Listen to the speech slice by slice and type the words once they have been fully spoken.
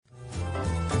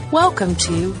Welcome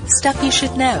to Stuff You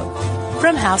Should Know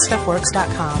from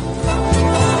HowStuffWorks.com.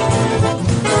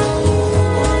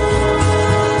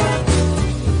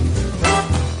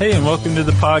 Hey, and welcome to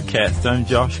the podcast. I'm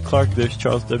Josh Clark. There's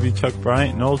Charles W. Chuck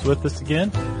Bryant. Noel's with us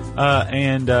again.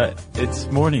 And it's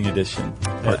morning edition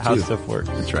at How Stuff Works.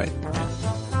 That's right.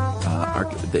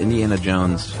 The Indiana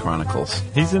Jones Chronicles.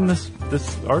 He's in this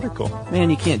article. Man,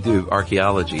 you can't do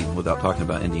archaeology without talking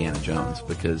about Indiana Jones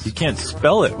because... You can't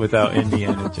spell it without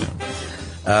Indiana Jones.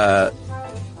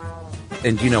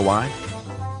 And do you know why?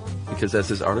 Because as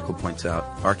this article points out,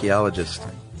 archaeologists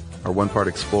are one part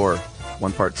explorer,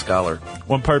 one part scholar.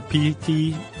 One part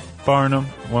P.T. Barnum,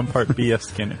 one part B.F.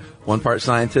 Skinner. One part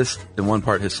scientist and one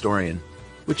part historian.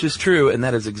 Which is true, and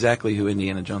that is exactly who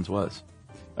Indiana Jones was.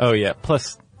 Oh, yeah.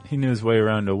 Plus, he knew his way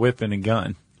around a whip and a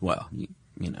gun. Well, you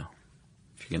know,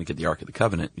 if you're going to get the Ark of the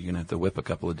Covenant, you're going to have to whip a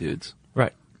couple of dudes.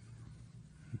 Right.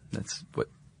 That's what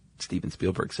Steven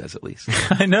Spielberg says, at least.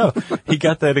 I know. He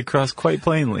got that across quite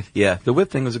plainly. Yeah, the whip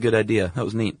thing was a good idea. That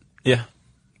was neat. Yeah.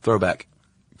 Throwback.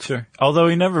 Sure. Although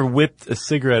he never whipped a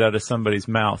cigarette out of somebody's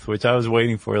mouth, which I was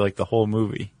waiting for like the whole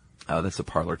movie. Oh, that's a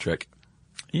parlor trick.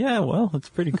 Yeah, well, it's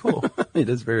pretty cool. It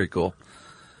is very cool.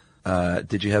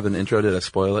 Did you have an intro? Did I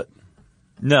spoil it?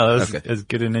 No, that was as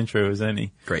good an intro as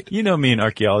any. Great. You know me in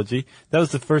archaeology. That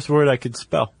was the first word I could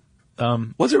spell.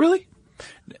 Was it really?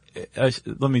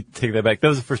 Let me take that back. That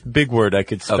was the first big word I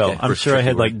could spell. Okay, I'm sure I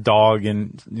had like dog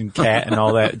and cat and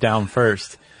all that down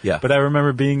first. Yeah. But I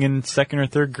remember being in second or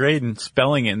third grade and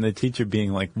spelling it and the teacher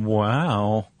being like,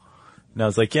 wow. And I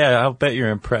was like, yeah, I'll bet you're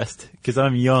impressed because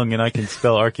I'm young and I can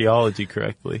spell archaeology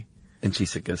correctly. And she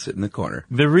said, go sit in the corner.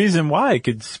 The reason why I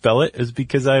could spell it is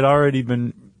because I'd already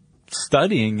been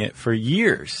studying it for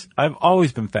years. I've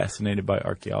always been fascinated by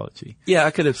archaeology. Yeah,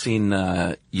 I could have seen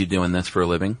you doing this for a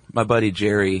living. My buddy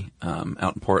Jerry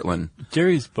out in Portland.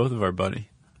 Jerry's both of our buddy.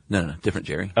 No, different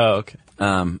Jerry. Oh, okay.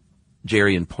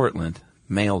 Jerry in Portland,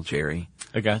 male Jerry.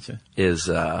 I gotcha. Is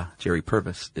Jerry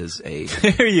Purvis is a...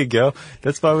 There you go.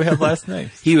 That's why we have last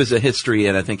names. He was a history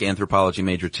and I think anthropology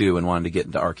major too and wanted to get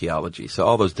into archaeology. So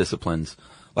all those disciplines,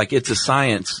 like it's a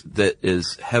science that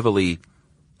is heavily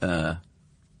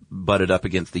butted up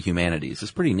against the humanities.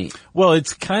 It's pretty neat. Well,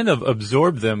 it's kind of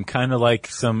absorbed them, kind of like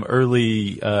some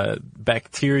early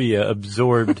bacteria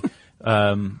absorbed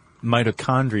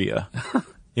mitochondria,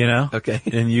 you know? Okay.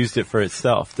 And used it for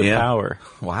itself, the power.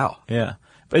 Wow. Yeah.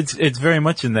 But it's very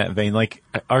much in that vein. Like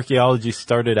archaeology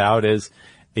started out as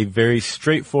a very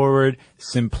straightforward,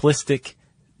 simplistic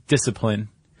discipline.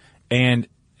 And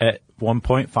at one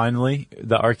point, finally,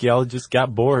 the archaeologists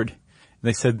got bored.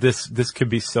 They said this could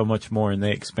be so much more, and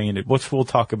they expanded, which we'll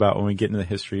talk about when we get into the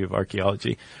history of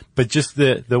archaeology. But just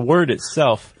the word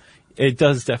itself, it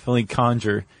does definitely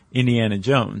conjure Indiana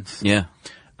Jones. Yeah.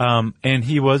 And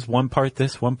he was one part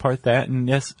this, one part that, and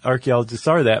yes, archaeologists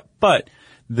are that, but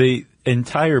the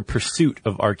entire pursuit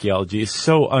of archaeology is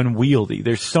so unwieldy.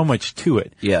 There's so much to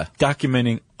it. Yeah.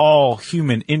 Documenting all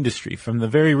human industry from the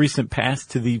very recent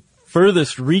past to the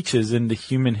furthest reaches into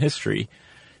human history,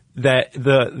 that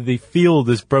the field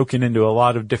is broken into a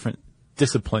lot of different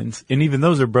disciplines, and even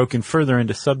those are broken further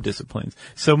into sub-disciplines.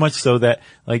 So much so that,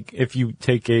 like, if you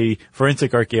take a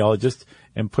forensic archaeologist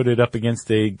and put it up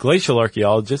against a glacial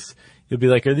archaeologist, you'll be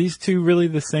like, are these two really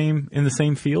the same, in the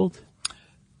same field?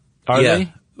 Are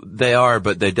they? They are,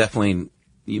 but they definitely,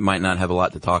 you might not have a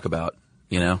lot to talk about,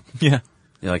 you know? Yeah.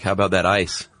 You're like, how about that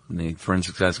ice? And the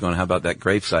forensic guy's going, how about that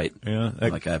gravesite? Yeah.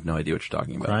 Like, I have no idea what you're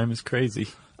talking about. Crime is crazy.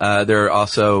 They're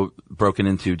also broken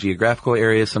into geographical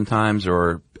areas sometimes,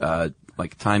 or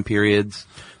like time periods.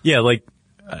 Yeah, like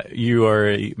you are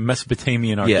a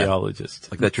Mesopotamian archaeologist.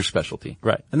 Like that's your specialty.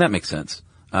 Right. And that makes sense.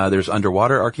 There's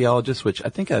underwater archaeologists, which I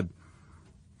think I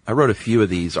wrote a few of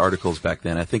these articles back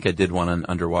then. I think I did one on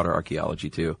underwater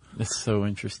archaeology too. That's so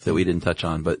interesting. That we didn't touch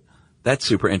on, but that's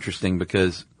super interesting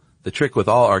because the trick with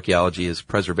all archaeology is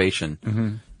preservation.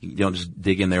 Mm-hmm. You don't just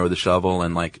dig in there with a shovel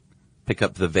and like pick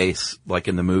up the vase like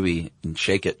in the movie and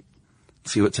shake it,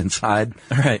 see what's inside.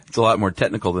 Right. It's a lot more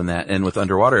technical than that. And with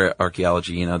underwater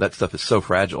archaeology, you know, that stuff is so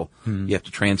fragile. Mm. You have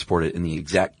to transport it in the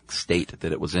exact state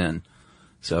that it was in.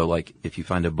 So like if you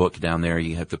find a book down there,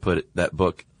 you have to put that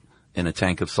book in a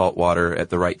tank of salt water at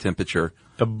the right temperature.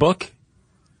 A book?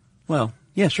 Well,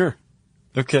 yeah, sure.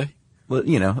 Okay. Well,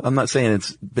 you know, I'm not saying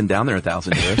it's been down there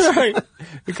 1,000 years. Right.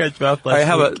 We got you off last All right,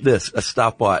 how week. about this? A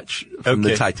stopwatch from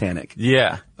the Titanic.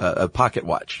 Yeah. A pocket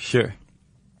watch. Sure.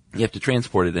 You have to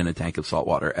transport it in a tank of salt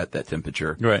water at that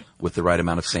temperature. Right. With the right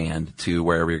amount of sand to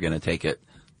wherever you're going to take it,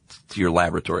 to your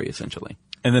laboratory, essentially.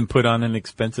 And then put on an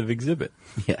expensive exhibit.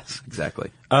 Yes,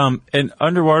 exactly. And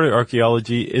underwater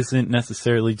archaeology isn't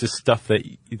necessarily just stuff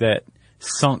that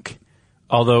sunk.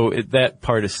 Although that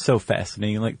part is so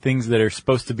fascinating, like things that are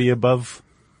supposed to be above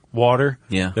water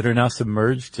that are now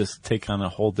submerged just take on a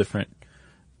whole different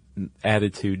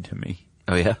attitude to me.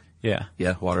 Oh yeah? Yeah.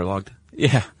 Yeah, waterlogged.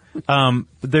 Yeah. But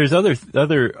there's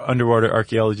other underwater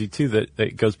archaeology too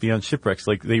that goes beyond shipwrecks.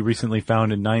 Like they recently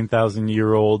found a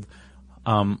 9,000-year-old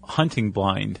hunting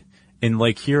blind in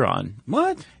Lake Huron.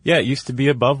 What? Yeah, it used to be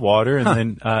above water, and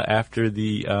then after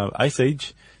the Ice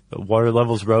Age, the water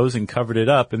levels rose and covered it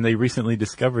up, and they recently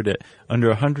discovered it under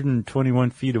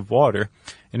 121 feet of water,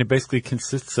 and it basically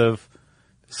consists of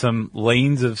some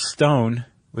lanes of stone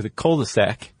with a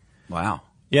cul-de-sac. Wow.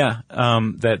 Yeah,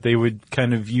 that they would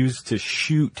kind of use to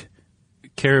shoot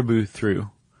caribou through.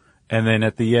 And then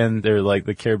at the end, they're like,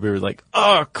 the caribou are like,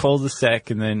 oh,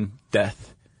 cul-de-sac, and then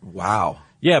death. Wow.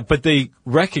 Yeah, but they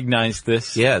recognized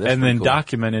this and then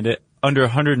documented it under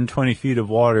 120 feet of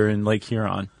water in Lake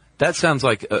Huron. That sounds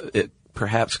like it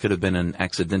perhaps could have been an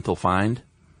accidental find.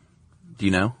 Do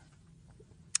you know?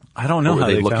 I don't know or were how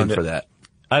they they looking found it. for that.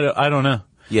 I don't know.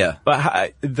 Yeah.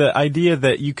 But the idea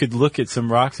that you could look at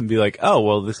some rocks and be like, oh,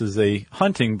 well, this is a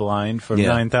hunting blind from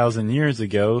 9,000 years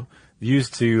ago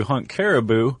used to hunt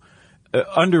caribou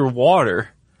underwater,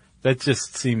 that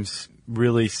just seems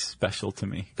really special to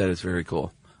me. That is very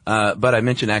cool. But I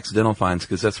mentioned accidental finds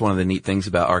because that's one of the neat things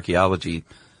about archaeology.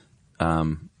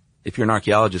 If you're an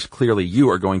archaeologist, clearly you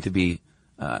are going to be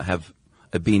have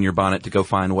a bee in your bonnet to go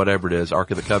find whatever it is,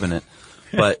 Ark of the Covenant.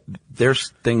 But there's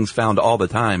things found all the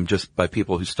time just by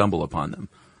people who stumble upon them.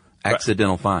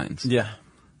 Accidental finds. Yeah.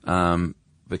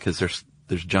 Because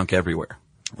there's junk everywhere.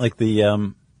 Like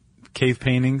the cave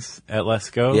paintings at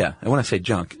Lascaux? Yeah. And when I say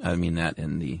junk, I mean that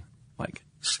in the, like,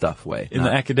 stuff way. In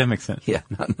the academic sense. Yeah,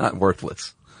 not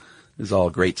worthless. It's all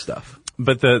great stuff.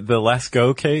 But the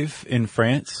Lascaux cave in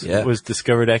France was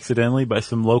discovered accidentally by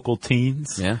some local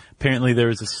teens. Yeah. Apparently there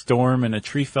was a storm and a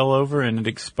tree fell over and it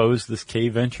exposed this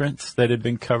cave entrance that had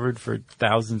been covered for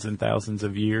thousands and thousands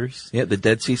of years. Yeah, the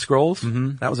Dead Sea Scrolls.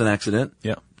 Mm-hmm. That was an accident.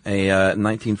 Yeah. In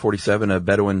 1947, a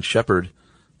Bedouin shepherd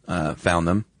found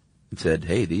them and said,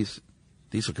 "Hey, these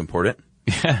look important."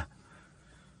 Yeah.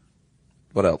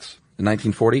 What else? In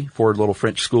 1940, 4 little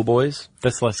French schoolboys.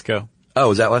 That's Lascaux. Oh,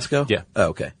 is that Lascaux? Yeah. Oh,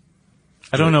 okay.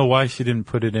 I don't know why she didn't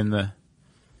put it in the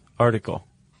article.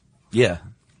 Yeah.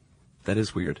 That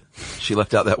is weird. She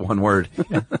left out that one word.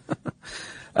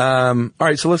 All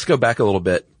right, so let's go back a little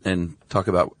bit and talk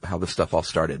about how this stuff all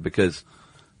started, because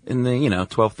in the,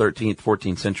 12th, 13th,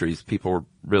 14th centuries, people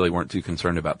really weren't too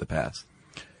concerned about the past.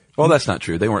 Well, that's not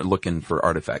true. They weren't looking for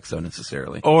artifacts, though,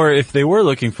 necessarily. Or if they were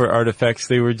looking for artifacts,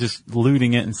 they were just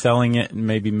looting it and selling it and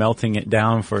maybe melting it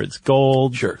down for its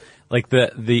gold. Sure. Like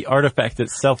the artifact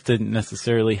itself didn't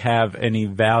necessarily have any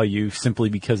value simply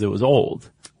because it was old.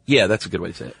 Yeah, that's a good way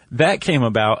to say it. That came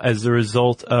about as a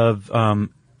result of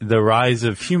the rise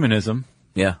of humanism.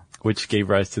 Yeah. Which gave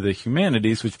rise to the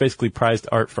humanities, which basically prized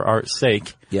art for art's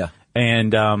sake. Yeah.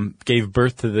 And gave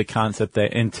birth to the concept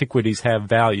that antiquities have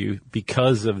value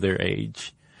because of their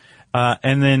age.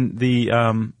 And then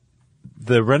the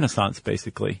Renaissance,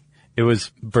 basically. It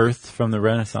was birthed from the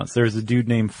Renaissance. There's a dude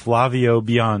named Flavio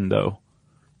Biondo.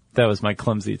 That was my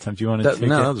clumsy attempt. Do you want to take it?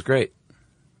 No, that was great.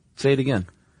 Say it again.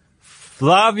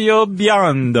 Flavio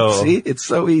Biondo. See? It's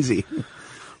so easy.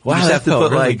 Wow, you just have to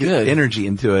put really good. energy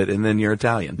into it, and then you're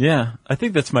Italian. Yeah, I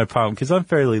think that's my problem, because I'm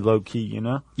fairly low-key,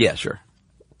 Yeah, sure.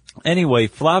 Anyway,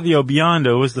 Flavio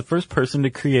Biondo was the first person to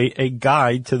create a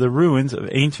guide to the ruins of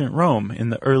ancient Rome in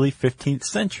the early 15th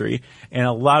century, and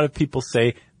a lot of people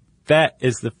say that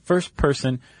is the first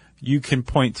person you can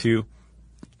point to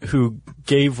who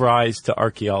gave rise to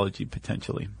archaeology,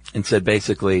 potentially. And said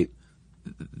basically,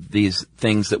 these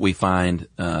things that we find,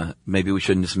 maybe we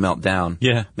shouldn't just melt down.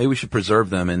 Yeah. Maybe we should preserve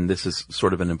them, and this is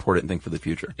sort of an important thing for the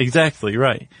future. Exactly,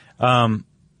 right.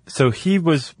 So he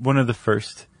was one of the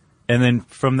first. And then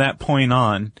from that point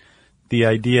on, the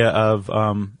idea of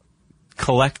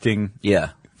collecting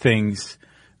things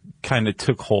kind of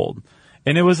took hold.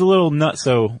 And it was a little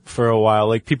nutso for a while.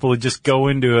 Like people would just go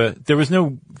into there was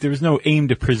no aim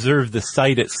to preserve the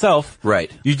site itself.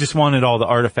 Right. You just wanted all the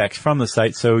artifacts from the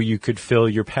site so you could fill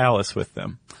your palace with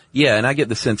them. Yeah, and I get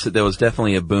the sense that there was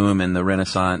definitely a boom in the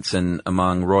Renaissance and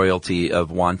among royalty of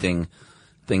wanting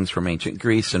things from ancient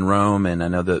Greece and Rome. And I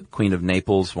know the Queen of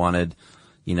Naples wanted,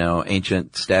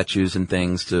 ancient statues and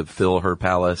things to fill her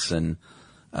palace, and,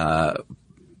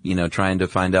 trying to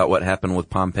find out what happened with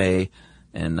Pompeii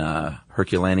and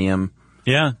Herculaneum.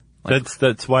 Yeah,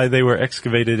 that's why they were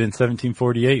excavated in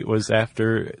 1748, was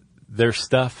after their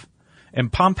stuff.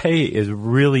 And Pompeii is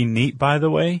really neat, by the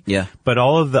way. Yeah. But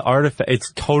all of the artifacts,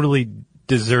 it's totally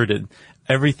deserted.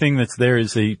 everything that's there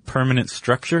is a permanent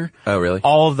structure. Oh, really?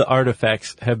 All of the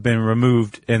artifacts have been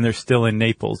removed, and they're still in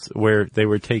Naples, where they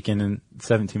were taken in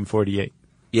 1748.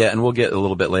 Yeah, and we'll get a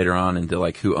little bit later on into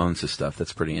like who owns this stuff.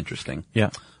 That's pretty interesting.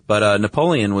 Yeah. But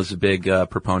Napoleon was a big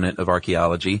proponent of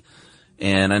archaeology,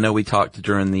 and I know we talked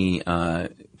during the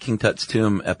King Tut's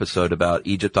tomb episode about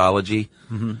Egyptology,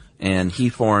 and he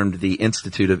formed the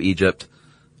Institute of Egypt,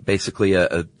 basically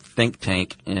a think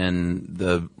tank in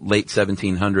the late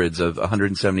 1700s of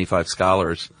 175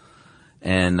 scholars,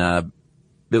 and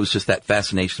it was just that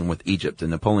fascination with Egypt,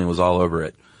 and Napoleon was all over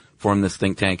it. Formed this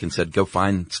think tank and said, "Go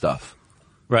find stuff,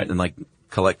 Right. and like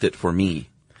collect it for me."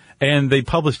 And they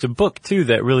published a book, too,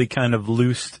 that really kind of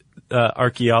loosed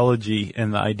archaeology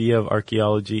and the idea of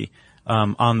archaeology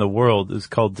on the world. It was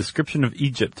called Description of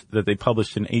Egypt, that they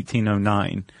published in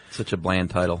 1809. Such a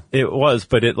bland title. It was,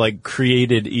 but it like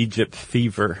created Egypt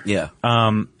fever. Yeah.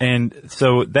 And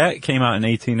so that came out in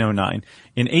 1809.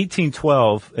 In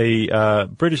 1812, a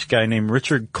British guy named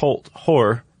Richard Colt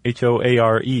Hoare,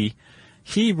 Hoare,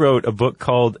 he wrote a book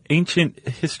called Ancient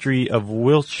History of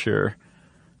Wiltshire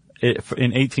in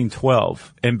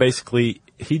 1812, and basically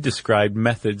he described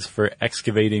methods for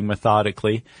excavating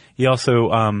methodically. He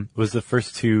also was the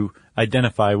first to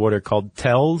identify what are called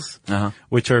tells,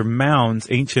 which are mounds,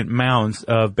 ancient mounds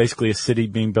of basically a city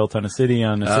being built on a city,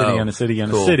 on a city, on a city,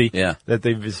 on cool. a city, Yeah. that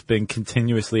they've just been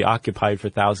continuously occupied for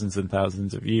thousands and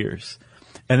thousands of years.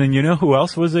 And then you know who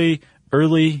else was a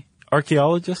early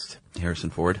archaeologist? Harrison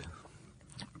Ford.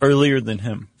 Earlier than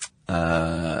him.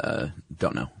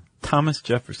 Don't know. Thomas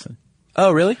Jefferson.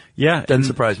 Oh, really? Yeah. Doesn't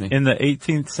surprise me. In the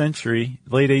 18th century,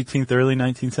 late 18th, early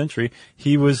 19th century,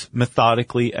 he was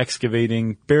methodically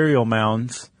excavating burial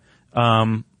mounds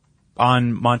on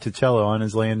Monticello, on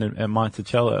his land at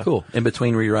Monticello. Cool. In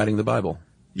between rewriting the Bible.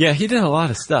 Yeah, he did a lot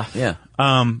of stuff. Yeah.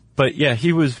 But yeah,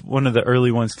 he was one of the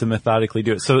early ones to methodically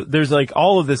do it. So there's like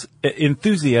all of this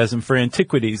enthusiasm for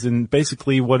antiquities and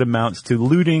basically what amounts to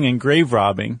looting and grave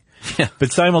robbing. Yeah.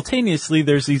 But simultaneously,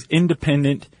 there's these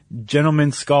independent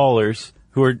gentlemen scholars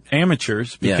who are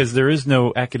amateurs because there is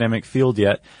no academic field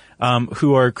yet,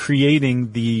 who are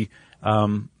creating the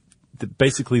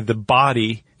basically the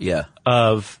body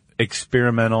of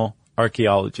experimental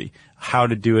archaeology, how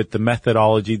to do it, the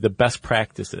methodology, the best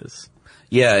practices.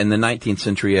 Yeah, in the 19th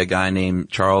century, a guy named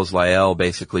Charles Lyell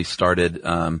basically started,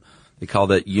 they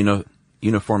called it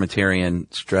uniformitarian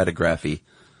stratigraphy.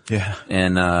 Yeah.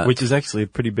 And, which is actually a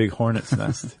pretty big hornet's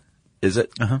nest. Is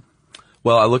it? Uh-huh.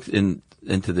 Well, I looked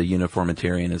into the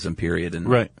uniformitarianism period and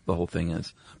the whole thing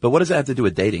is. But what does that have to do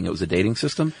with dating? It was a dating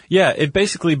system? Yeah, it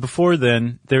basically, before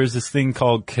then, there was this thing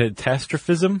called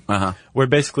catastrophism, where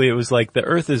basically it was like the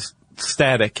earth is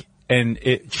static and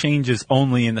it changes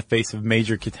only in the face of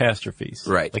major catastrophes.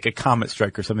 Right. Like a comet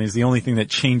strike or something is the only thing that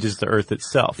changes the earth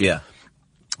itself. Yeah.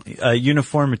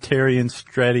 Uniformitarian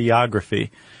stratigraphy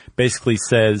basically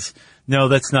says, no,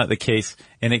 that's not the case.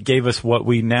 And it gave us what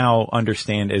we now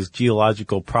understand as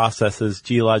geological processes,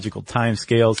 geological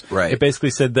timescales. Right. It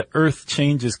basically said the earth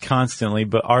changes constantly,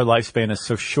 but our lifespan is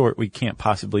so short we can't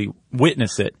possibly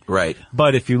witness it. Right.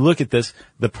 But if you look at this,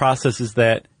 the processes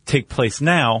that take place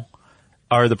now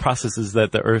are the processes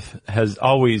that the earth has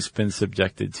always been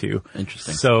subjected to.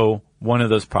 Interesting. So one of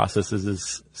those processes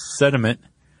is sediment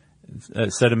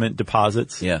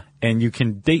deposits. Yeah. And you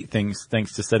can date things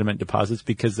thanks to sediment deposits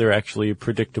because they're actually a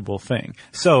predictable thing.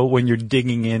 So when you're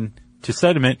digging into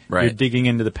sediment, you're digging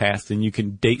into the past and you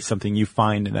can date something you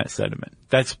find in that sediment.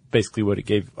 That's basically what it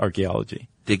gave archaeology.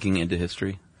 Digging into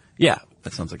history? Yeah.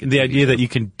 That sounds like the idea that you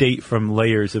can date from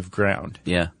layers of ground.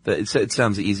 Yeah. It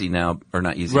sounds easy now, or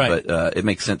not easy, but it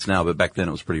makes sense now, but back then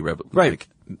it was pretty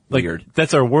weird.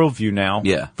 That's our worldview now.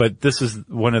 Yeah. But this is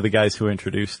one of the guys who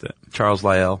introduced it. Charles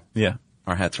Lyell. Yeah.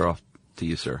 Our hats are off to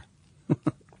you, sir.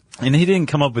 And he didn't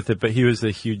come up with it, but he was a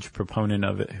huge proponent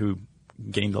of it who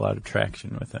gained a lot of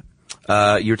traction with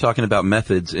it. You're talking about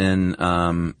methods in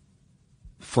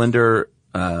Flinders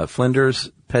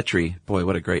Petrie. Boy,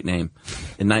 what a great name.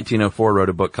 In 1904 wrote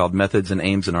a book called Methods and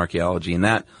Aims in Archaeology, and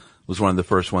that was one of the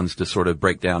first ones to sort of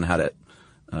break down how to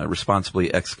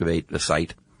responsibly excavate a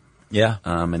site. Yeah.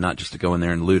 And not just to go in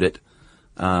there and loot it.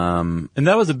 And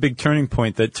that was a big turning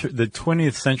point, that the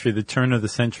 20th century, the turn of the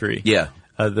century. Yeah.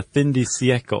 The fin de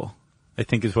siècle, I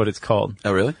think is what it's called.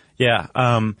 Oh, really? Yeah.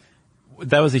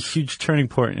 That was a huge turning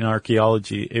point in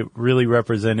archaeology. It really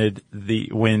represented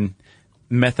when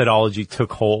methodology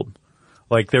took hold.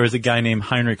 Like there was a guy named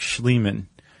Heinrich Schliemann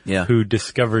who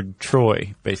discovered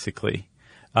Troy, basically.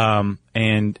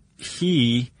 And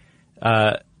he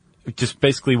just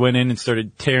basically went in and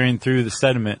started tearing through the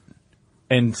sediment.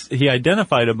 And he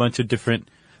identified a bunch of different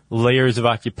layers of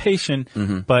occupation,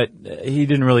 but he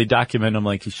didn't really document them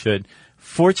like he should.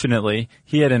 Fortunately,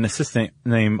 he had an assistant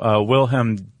named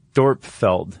Wilhelm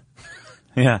Dorpfeld.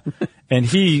 Yeah. And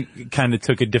he kind of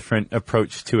took a different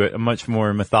approach to it, a much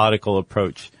more methodical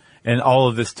approach. And all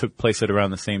of this took place at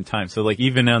around the same time. So like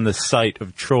even on the site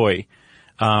of Troy,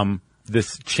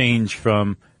 this change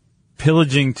from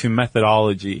pillaging to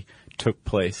methodology took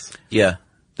place. Yeah.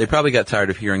 They probably got tired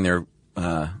of hearing their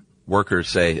workers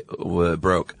say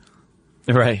broke.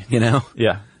 Right. You know?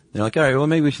 Yeah. They're like, all right, well,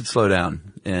 maybe we should slow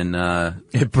down and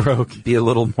it broke. Be a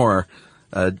little more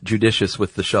judicious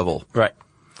with the shovel. Right.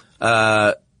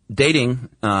 Dating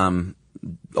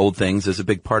old things is a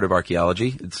big part of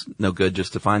archaeology. It's no good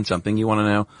just to find something. You want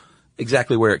to know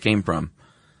exactly where it came from,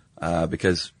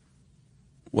 because,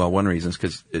 well, one reason is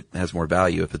because it has more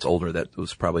value if it's older. That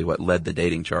was probably what led the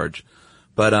dating charge.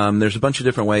 But there's a bunch of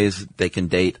different ways they can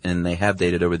date, and they have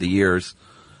dated over the years.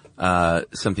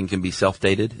 Something can be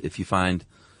self-dated. If you find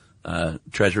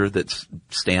treasure that's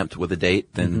stamped with a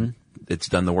date, then it's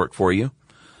done the work for you.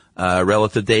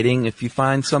 Relative dating, if you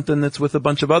find something that's with a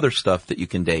bunch of other stuff that you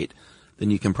can date, then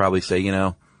you can probably say, you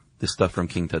know, this stuff from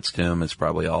King Tut's tomb is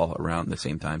probably all around the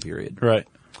same time period. Right.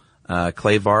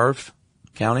 Clay varve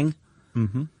counting.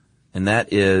 And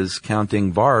that is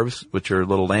counting varves, which are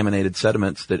little laminated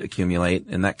sediments that accumulate,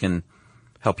 and that can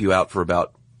help you out for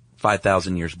about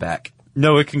 5,000 years back.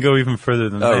 No, it can go even further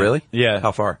than that. Oh, really? Yeah.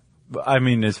 How far? I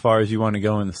mean, as far as you want to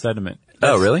go in the sediment.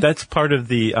 Really? That's part of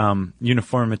the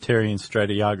uniformitarian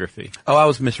stratigraphy. Oh, I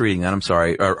was misreading that. I'm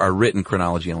sorry. Our written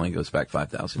chronology only goes back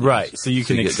 5,000 years. Right. So you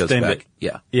can extend it.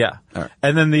 Yeah. Yeah. All right.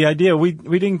 And then the idea, we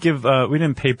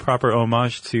didn't pay proper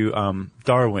homage to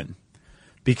Darwin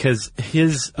because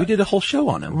we did a whole show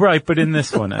on him. Right, but in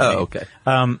this one, I mean, okay.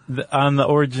 On the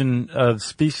origin of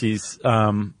species,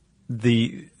 that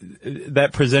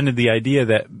presented the idea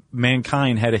that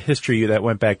mankind had a history that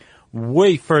went back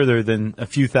way further than a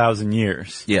few thousand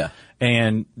years. Yeah.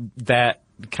 And that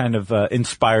kind of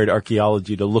inspired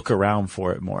archaeology to look around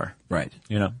for it more. Right.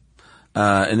 You know?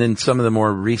 And then some of the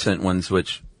more recent ones,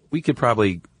 which we could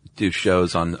probably do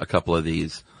shows on a couple of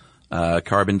these.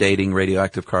 Carbon dating,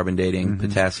 radioactive carbon dating,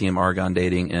 potassium argon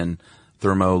dating, and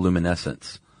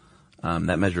thermoluminescence.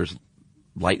 That measures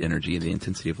light energy, the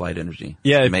intensity of light energy.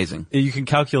 Yeah. It's amazing. You can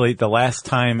calculate the last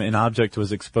time an object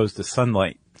was exposed to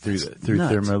sunlight through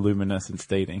thermoluminescence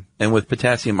dating. And with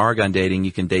potassium argon dating,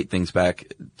 you can date things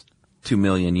back 2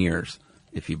 million years,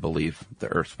 if you believe the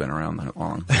Earth's been around that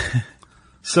long.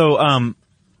 So,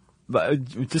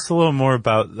 just a little more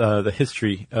about the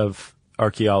history of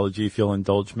archaeology, if you'll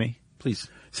indulge me. Please.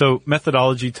 So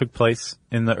methodology took place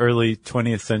in the early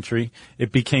 20th century.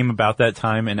 It became about that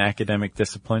time an academic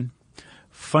discipline.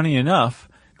 Funny enough,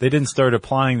 they didn't start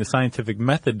applying the scientific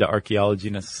method to archaeology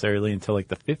necessarily until like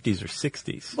the 50s or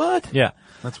 60s. What? Yeah.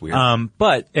 That's weird.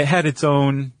 But it had its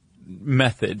own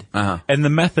method. And the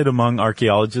method among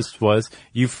archaeologists was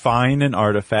you find an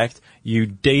artifact, you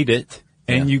date it,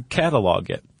 and you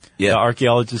catalog it. Yeah. The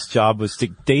archaeologist's job was to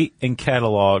date and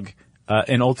catalog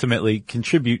and ultimately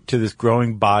contribute to this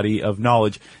growing body of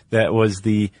knowledge that was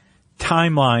the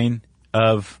timeline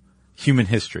of human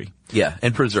history. Yeah,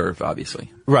 and preserve,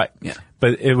 obviously. Right. Yeah.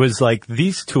 But it was like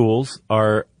these tools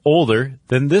are older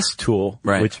than this tool,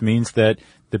 right, which means that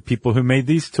the people who made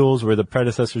these tools were the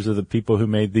predecessors of the people who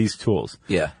made these tools.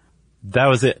 Yeah. That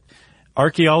was it.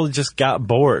 Archaeologists got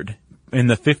bored in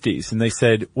the 50s and they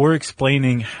said, we're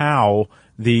explaining how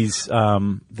these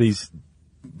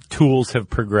tools have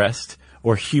progressed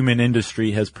or human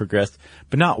industry has progressed,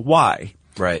 but not why.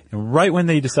 Right. And right when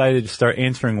they decided to start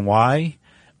answering why,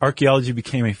 archaeology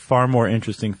became a far more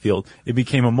interesting field. It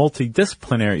became a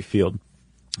multidisciplinary field.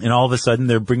 And all of a sudden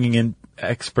they're bringing in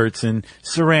experts in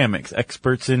ceramics,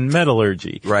 experts in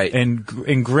metallurgy. Right. And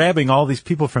grabbing all these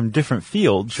people from different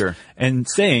fields. Sure. And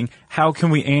saying, how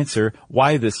can we answer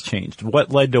why this changed?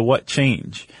 What led to what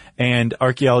change? And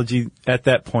archaeology at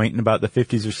that point in about the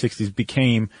 50s or 60s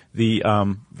became the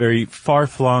very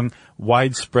far-flung,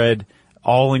 widespread,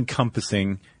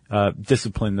 all-encompassing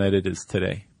discipline that it is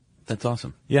today. That's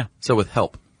awesome. Yeah. So with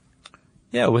help.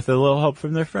 Yeah, with a little help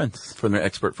from their friends. From their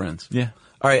expert friends. Yeah.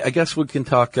 All right, I guess we can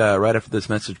talk right after this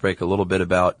message break a little bit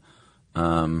about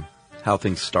how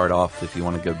things start off if you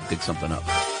want to go dig something up.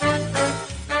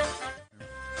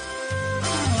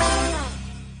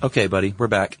 Okay, buddy, we're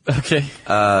back. Okay.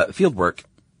 Field work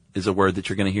is a word that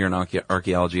you're going to hear in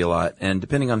archaeology a lot, and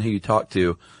depending on who you talk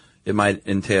to, it might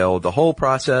entail the whole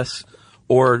process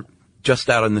or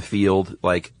just out in the field,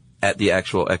 like at the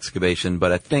actual excavation.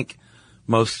 But I think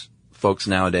most folks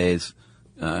nowadays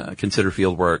consider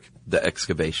field work the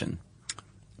excavation,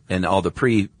 and all the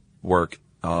pre-work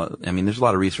I mean, there's a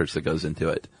lot of research that goes into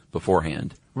it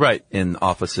beforehand. Right. In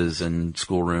offices and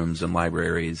schoolrooms and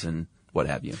libraries and what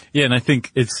have you. Yeah, and I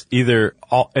think it's either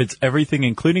it's everything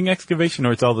including excavation,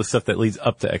 or it's all the stuff that leads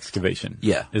up to excavation.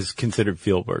 Yeah. Is considered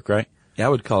field work, right? Yeah, I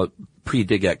would call it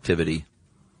pre-dig activity.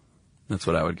 That's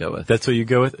what I would go with. That's what you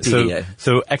go with? PDA.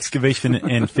 So excavation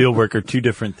and field work are two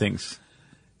different things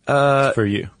for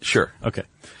you. Sure. Okay.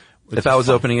 If I was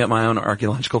opening up my own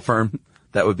archaeological firm,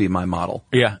 that would be my model.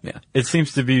 Yeah. Yeah. It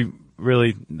seems to be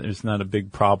really, there's not a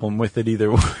big problem with it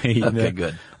either way. Okay,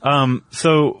 good.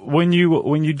 So when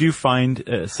you do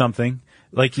find something,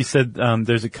 like you said,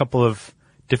 there's a couple of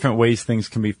different ways things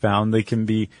can be found. They can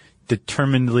be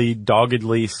determinedly,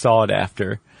 doggedly sought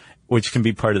after, which can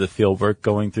be part of the field work,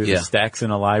 going through the stacks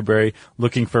in a library,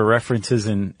 looking for references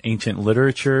in ancient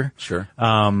literature. Sure.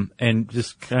 And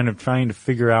just kind of trying to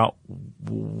figure out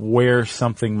where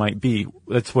something might be.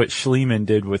 That's what Schliemann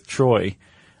did with Troy.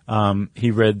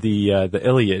 He read the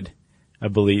Iliad, I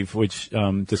believe, which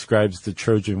describes the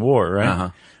Trojan War,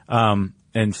 right? Uh-huh.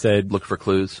 And said, Look for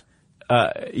clues.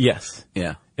 Yes.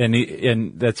 Yeah.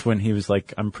 And that's when he was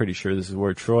like, I'm pretty sure this is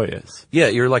where Troy is. Yeah,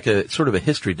 you're like a sort of a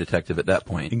history detective at that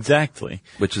point. Exactly.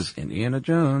 Which is Indiana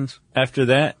Jones. After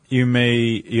that, you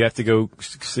have to go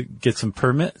get some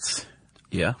permits.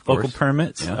 Yeah, of local course.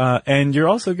 permits. Yeah. And you're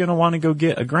also going to want to go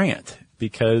get a grant,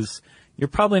 because you're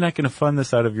probably not going to fund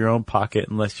this out of your own pocket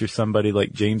unless you're somebody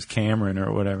like James Cameron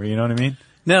or whatever. You know what I mean?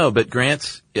 No, but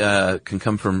grants can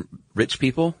come from rich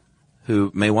people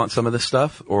who may want some of this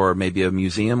stuff, or maybe a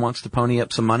museum wants to pony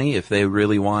up some money if they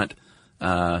really want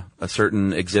a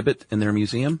certain exhibit in their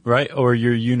museum. Right. Or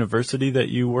your university that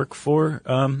you work for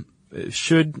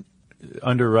should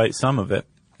underwrite some of it.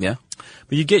 Yeah.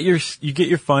 But you get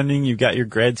your funding, you got your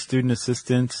grad student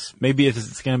assistance. Maybe if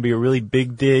it's going to be a really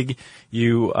big dig,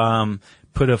 you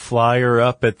put a flyer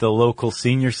up at the local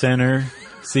senior center,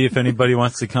 see if anybody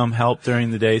wants to come help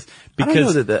during the days. Because I don't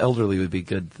know that the elderly would be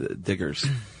good diggers.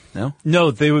 No?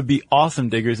 No, they would be awesome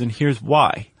diggers, and here's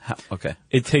why. Okay.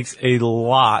 It takes a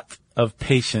lot of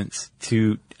patience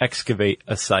to excavate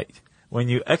a site. When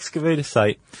you excavate a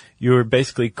site, you're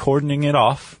basically cordoning it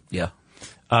off. Yeah.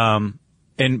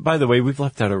 And by the way, we've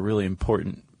left out a really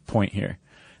important point here.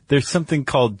 There's something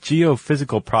called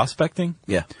geophysical prospecting.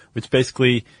 Yeah. Which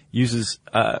basically uses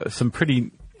some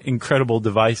pretty incredible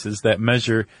devices that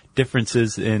measure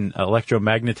differences in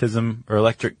electromagnetism or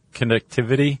electric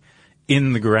conductivity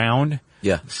in the ground.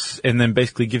 Yeah. And then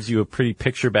basically gives you a pretty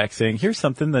picture back saying, here's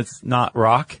something that's not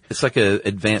rock. It's like a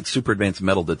super advanced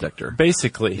metal detector.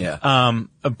 Basically. Yeah.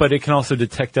 But it can also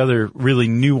detect other really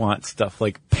nuanced stuff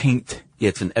like paint. Yeah,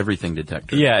 it's an everything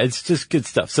detector. Yeah, it's just good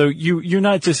stuff. So you're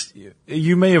not just,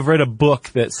 you may have read a book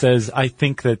that says, I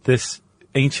think that this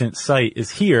ancient site is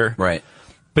here. Right.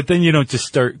 But then you don't just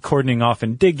start cordoning off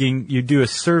and digging. You do a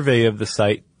survey of the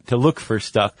site to look for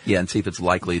stuff. Yeah, and see if it's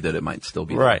likely that it might still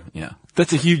be right. there. Yeah.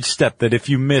 That's a huge step that if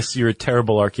you miss, you're a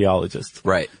terrible archaeologist.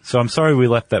 Right. So I'm sorry we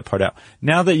left that part out.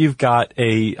 Now that you've got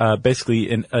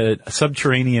basically a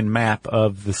subterranean map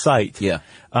of the site. Yeah.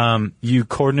 You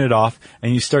cordon it off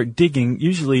and you start digging,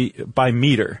 usually by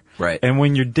meter. Right. And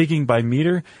when you're digging by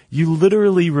meter, you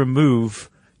literally remove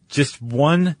just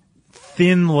one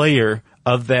thin layer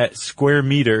of that square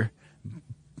meter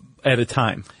at a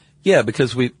time. Yeah,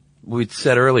 because we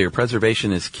said earlier,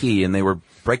 preservation is key, and they were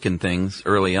breaking things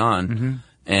early on. Mm-hmm.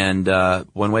 And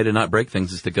one way to not break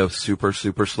things is to go super,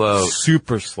 super slow.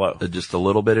 Super slow. Just a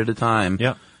little bit at a time.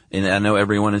 Yep. And I know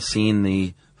everyone has seen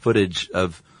the footage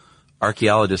of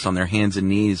archaeologists on their hands and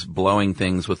knees blowing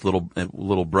things with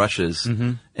little brushes,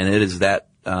 and it is that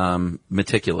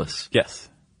meticulous. Yes.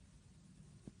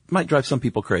 Might drive some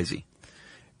people crazy.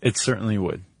 It certainly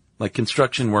would. Like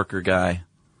construction worker guy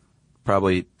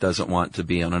probably doesn't want to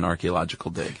be on an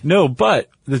archaeological dig. No, but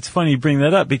it's funny you bring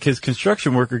that up, because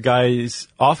construction worker guys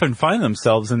often find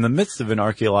themselves in the midst of an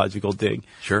archaeological dig.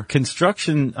 Sure.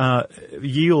 Construction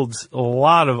yields a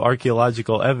lot of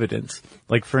archaeological evidence.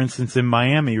 Like, for instance, in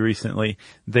Miami recently,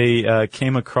 they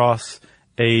came across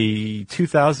a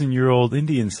 2,000-year-old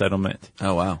Indian settlement.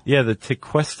 Oh, wow. Yeah, the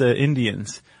Tequesta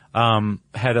Indians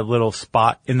had a little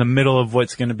spot in the middle of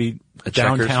what's going to be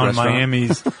downtown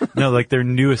Miami's, no, like their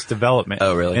newest development.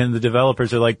 Oh, really? And the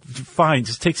developers are like, fine,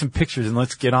 just take some pictures and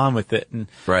let's get on with it. And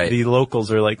right. The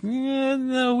locals are like,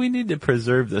 no, we need to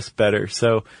preserve this better.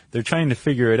 So they're trying to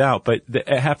figure it out, but it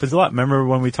happens a lot. Remember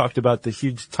when we talked about the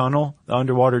huge tunnel, the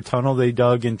underwater tunnel they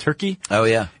dug in Turkey? Oh,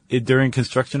 yeah. During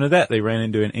construction of that, they ran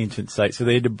into an ancient site. So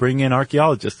they had to bring in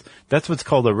archaeologists. That's what's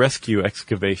called a rescue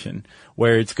excavation,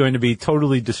 where it's going to be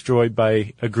totally destroyed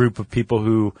by a group of people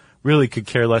who really could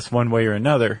care less one way or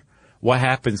another what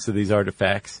happens to these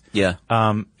artifacts. Yeah.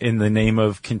 In the name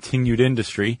of continued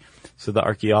industry. So the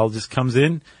archaeologist comes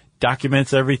in,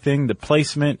 documents everything, the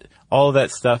placement, all of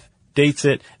that stuff, dates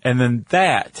it, and then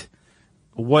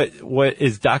what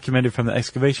is documented from the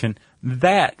excavation,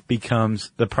 that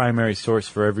becomes the primary source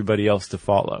for everybody else to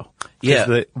follow.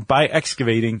 Yeah. By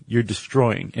excavating, you're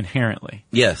destroying inherently.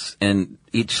 Yes, and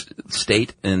each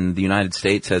state in the United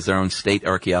States has their own state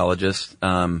archaeologist.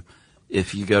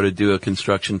 If you go to do a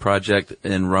construction project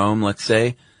in Rome, let's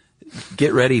say,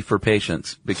 get ready for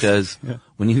patience, because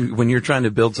when you're trying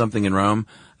to build something in Rome,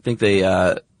 I think they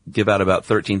give out about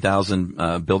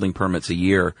 13,000 building permits a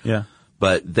year. Yeah.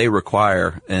 But they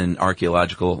require an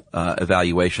archaeological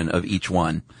evaluation of each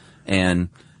one, and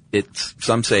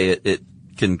some say it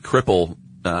can cripple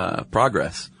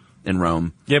progress in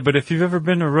Rome. Yeah, but if you've ever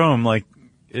been to Rome, like,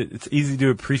 it's easy to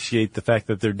appreciate the fact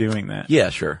that they're doing that.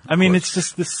 Yeah, sure. I mean, it's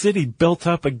just the city built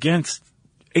up against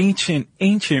ancient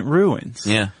ruins.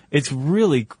 Yeah. It's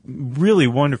really, really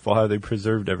wonderful how they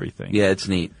preserved everything. Yeah, it's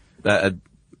neat.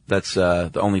 That's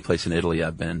the only place in Italy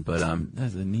I've been, but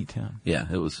That's a neat town. yeah,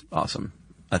 it was awesome.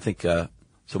 I think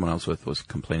someone I was with was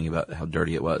complaining about how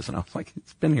dirty it was, and I was like,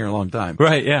 it's been here a long time.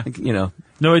 Right, yeah. You know.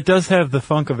 No, it does have the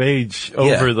funk of age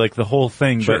over like the whole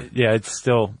thing, Sure. but yeah, it's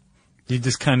still, you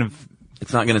just kind of.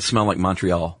 It's not going to smell like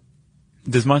Montreal.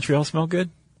 Does Montreal smell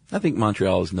good? I think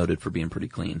Montreal is noted for being pretty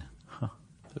clean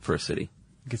for a city.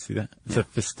 I can see that. It's a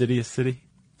fastidious city.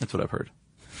 That's what I've heard.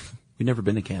 We've never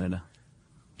been to Canada.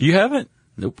 You haven't?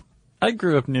 Nope. I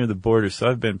grew up near the border, so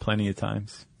I've been plenty of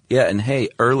times. Yeah, and hey,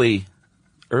 early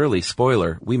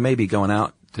spoiler, we may be going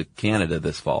out to Canada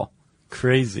this fall,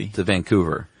 Crazy. to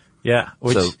Vancouver. Yeah.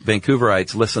 Which, So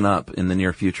Vancouverites, listen up in the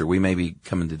near future. We may be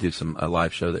coming to do a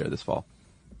live show there this fall.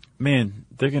 man,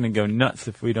 they're going to go nuts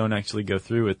if we don't actually go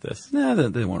through with this. Nah,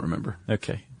 they won't remember.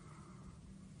 Okay.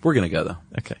 We're going to go, though.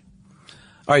 Okay.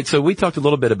 All right, so we talked a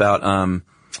little bit about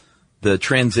the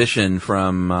transition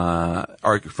from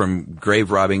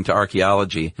grave robbing to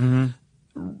archaeology. Mm-hmm.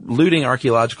 Looting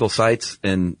archaeological sites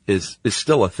is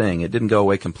still a thing. It didn't go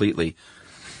away completely.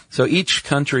 So each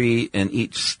country and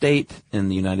each state in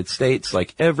the United States,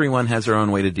 like everyone has their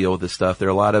own way to deal with this stuff. There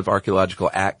are a lot of archaeological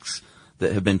acts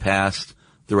that have been passed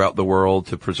throughout the world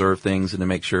to preserve things and to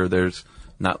make sure there's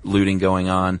not looting going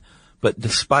on. But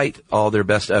despite all their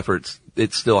best efforts,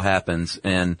 it still happens.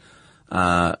 And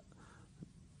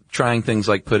trying things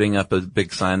like putting up a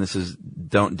big sign that says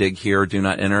 "Don't dig here, do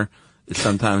not enter" is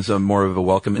sometimes more of a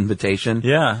welcome invitation.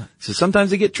 Yeah. So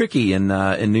sometimes they get tricky. In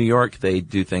New York, they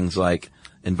do things like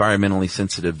environmentally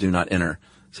sensitive, do not enter.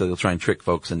 So they'll try and trick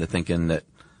folks into thinking that,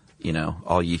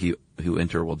 all ye who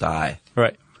enter will die.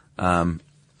 Right.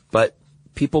 But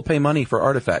people pay money for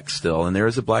artifacts still, and there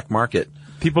is a black market.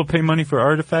 People pay money for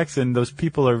artifacts, and those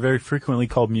people are very frequently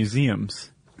called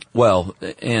museums. Well,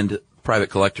 and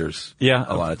private collectors. Yeah.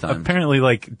 A lot of times. Apparently,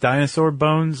 like, dinosaur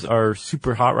bones are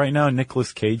super hot right now.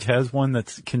 Nicolas Cage has one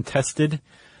that's contested.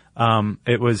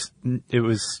 It was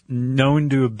known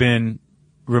to have been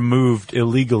removed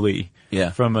illegally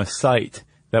from a site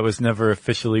that was never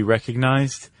officially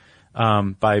recognized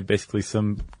by basically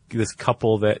this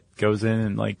couple that goes in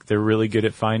and, like, they're really good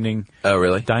at finding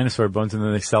dinosaur bones, and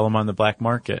then they sell them on the black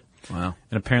market. Wow.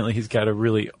 And apparently he's got a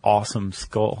really awesome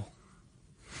skull.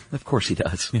 Of course he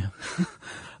does.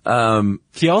 Yeah.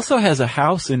 He also has a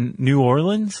house in New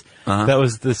Orleans that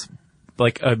was this,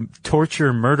 like, a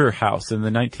torture murder house in the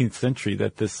 19th century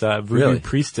that this voodoo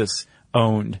priestess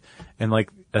owned. And, like,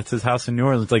 that's his house in New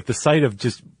Orleans, like the site of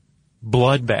just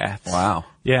bloodbaths. Wow.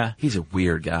 Yeah. He's a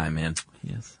weird guy, man.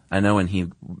 Yes. I know when he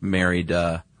married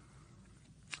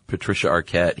Patricia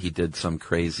Arquette, he did some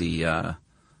crazy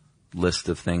list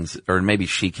of things, or maybe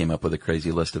she came up with a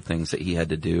crazy list of things that he had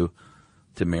to do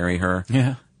to marry her.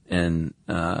 Yeah. And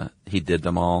he did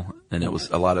them all, and it was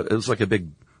like a big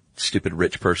stupid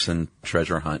rich person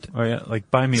treasure hunt. Oh yeah, like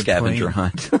buy me scavenger a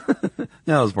plane. hunt.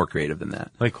 No, it was more creative than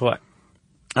that. Like what?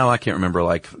 Oh, I can't remember.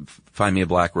 Like find me a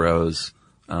black rose.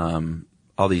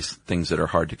 All these things that are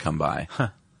hard to come by. Huh.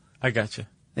 I gotcha.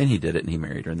 And he did it, and he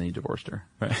married her, and then he divorced her.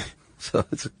 Right. So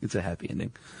it's a happy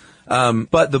ending.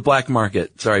 But the black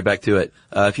market, sorry, back to it.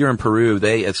 If you're in Peru,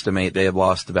 they estimate they have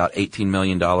lost about $18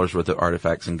 million worth of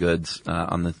artifacts and goods,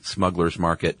 on the smugglers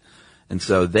market. And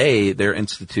so their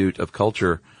Institute of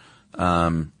Culture,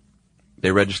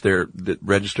 they register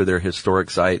their historic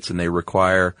sites, and they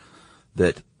require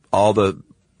that all the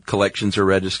collections are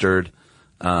registered.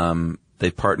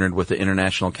 They've partnered with the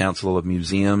International Council of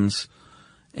Museums,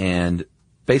 and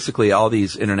basically all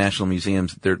these international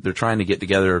museums, they're trying to get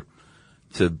together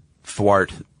to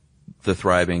thwart the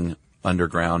thriving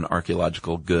underground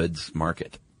archaeological goods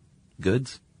market.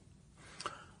 Goods?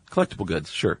 Collectible goods,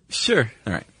 sure. Sure.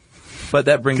 All right. But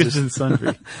that brings Goods us and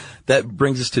sundry. that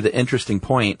brings us to the interesting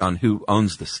point on who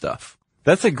owns this stuff.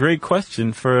 That's a great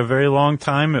question. For a very long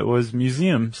time, it was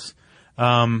museums,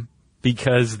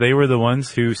 because they were the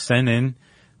ones who sent in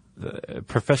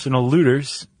professional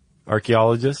looters,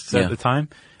 archaeologists at the time,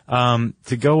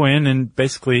 to go in and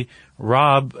basically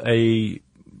rob a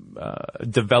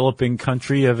developing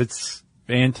country of its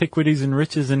antiquities and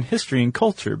riches and history and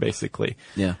culture, basically.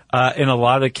 Yeah. In a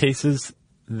lot of cases,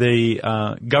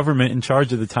 the government in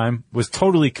charge at the time was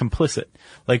totally complicit.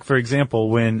 Like, for example,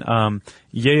 when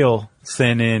Yale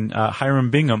sent in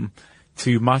Hiram Bingham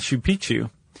to Machu Picchu,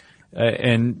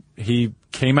 and he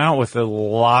came out with a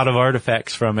lot of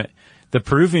artifacts from it. The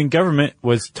Peruvian government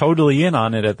was totally in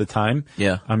on it at the time.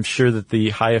 Yeah. I'm sure that the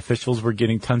high officials were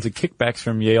getting tons of kickbacks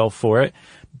from Yale for it.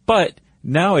 But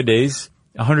nowadays,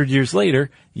 100 years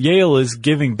later, Yale is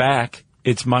giving back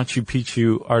its Machu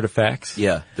Picchu artifacts.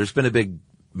 Yeah. There's been a big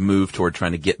move toward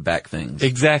trying to get back things.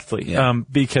 Exactly. Yeah.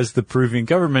 Because the Peruvian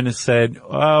government has said,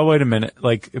 oh, wait a minute,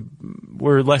 like,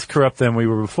 we're less corrupt than we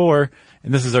were before,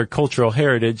 and this is our cultural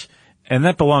heritage, and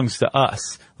that belongs to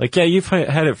us. Like, yeah, you've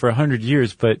had it for 100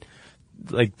 years, but,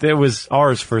 like, that was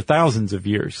ours for thousands of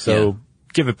years, so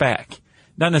give it back.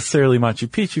 Not necessarily Machu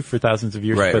Picchu for thousands of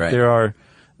years, but there are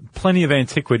plenty of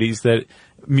antiquities that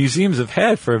museums have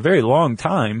had for a very long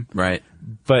time. Right.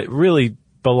 But really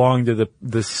belong to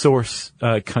the source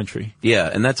country. Yeah,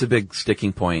 and that's a big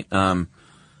sticking point.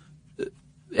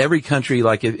 Every country,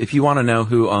 like if you want to know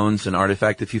who owns an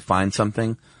artifact, if you find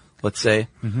something, let's say,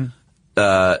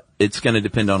 it's going to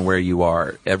depend on where you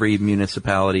are. Every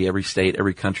municipality, every state,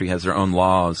 every country has their own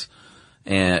laws,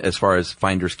 and as far as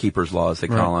finders keepers laws, they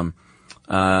call them.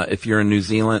 If you're in New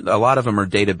Zealand, a lot of them are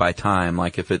dated by time.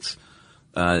 Like if it's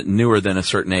newer than a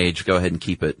certain age, go ahead and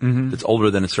keep it. If it's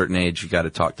older than a certain age, you got to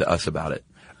talk to us about it.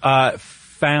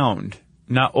 Found,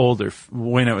 not older,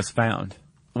 when it was found.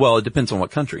 Well, it depends on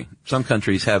what country. Some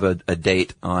countries have a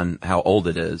date on how old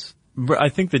it is. I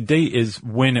think the date is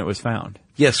when it was found.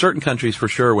 Yeah, certain countries for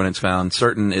sure when it's found.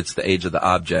 Certain it's the age of the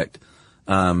object.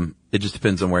 It just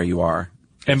depends on where you are.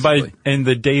 Basically. And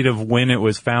the date of when it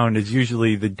was found is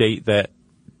usually the date that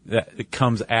it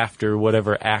comes after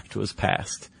whatever act was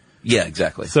passed. Yeah,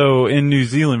 exactly. So in New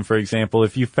Zealand, for example,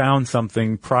 if you found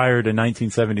something prior to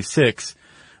 1976,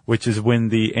 which is when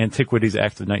the Antiquities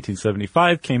Act of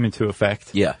 1975 came into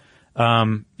effect, you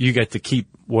get to keep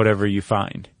whatever you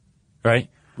find, right?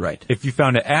 Right. If you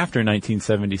found it after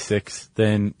 1976,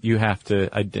 then you have to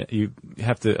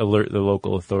alert the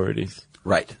local authorities.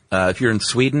 Right. If you're in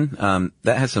Sweden,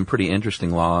 that has some pretty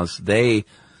interesting laws. They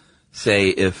say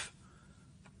if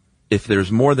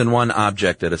there's more than one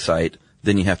object at a site,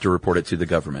 then you have to report it to the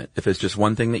government. If it's just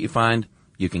one thing that you find,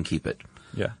 you can keep it.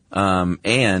 Yeah.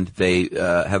 And they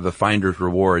have a finder's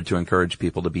reward to encourage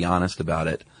people to be honest about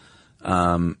it.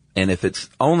 And if it's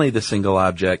only the single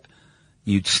object,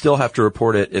 you'd still have to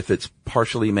report it if it's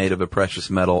partially made of a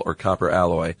precious metal or copper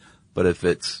alloy. But if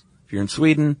you're in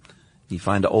Sweden, you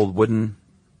find an old wooden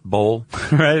bowl.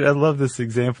 Right. I love this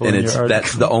example. And in your article.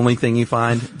 That's the only thing you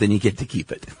find, then you get to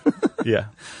keep it. Yeah.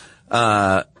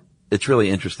 It's really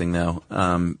interesting though.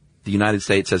 The United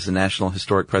States has the National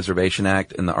Historic Preservation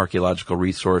Act and the Archaeological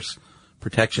Resource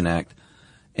Protection Act.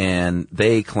 And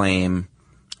they claim,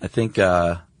 I think,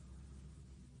 the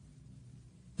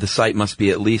site must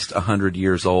be at least 100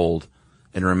 years old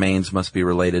and remains must be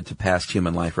related to past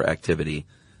human life or activity.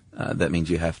 That means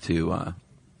you have to,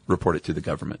 report it to the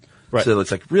government. Right. So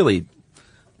it's like really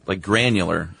like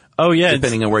granular. Oh yeah.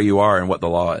 Depending on where you are and what the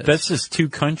law is. That's just two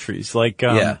countries. Like,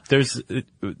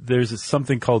 there's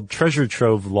something called treasure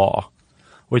trove law,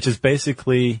 which is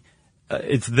basically,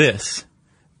 it's this,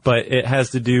 but it has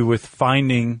to do with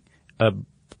finding a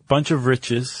bunch of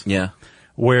riches. Yeah.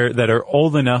 That are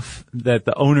old enough that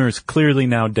the owner is clearly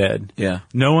now dead. Yeah.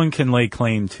 No one can lay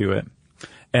claim to it.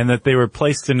 And that they were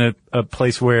placed in a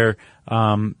place where,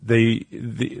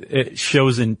 it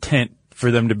shows intent for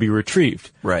them to be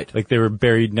retrieved. Right. Like they were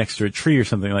buried next to a tree or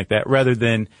something like that, rather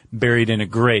than buried in a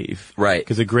grave. Right.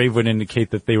 Because a grave would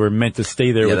indicate that they were meant to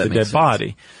stay there with the dead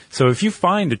body. So if you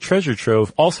find a treasure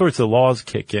trove, all sorts of laws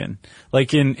kick in.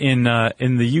 Like in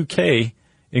the UK,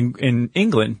 in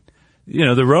England,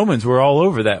 the Romans were all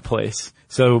over that place.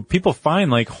 So people find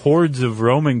like hordes of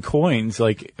Roman coins,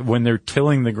 like when they're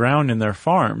tilling the ground in their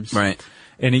farms. Right.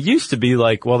 And it used to be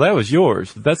like, well, that was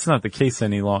yours. But that's not the case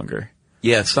any longer.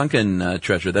 Yeah, sunken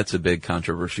treasure, that's a big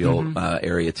controversial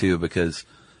area too, because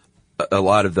a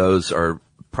lot of those are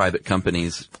private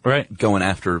companies going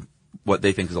after what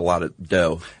they think is a lot of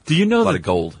dough. Do you know a lot of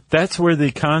gold? That's where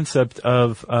the concept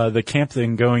of the camp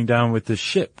thing going down with the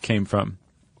ship came from.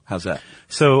 How's that?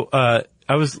 So,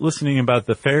 I was listening about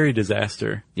the ferry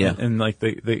disaster. Yeah. And like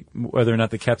the whether or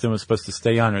not the captain was supposed to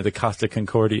stay on, or the Costa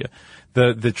Concordia.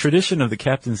 The tradition of the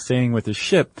captain staying with the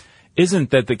ship isn't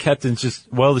that the captain's just,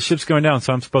 well, the ship's going down,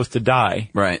 so I'm supposed to die.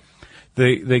 Right.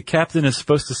 The captain is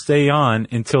supposed to stay on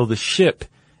until the ship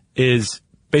is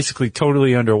basically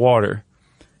totally underwater.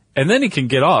 And then he can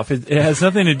get off. It has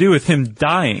nothing to do with him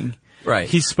dying. Right.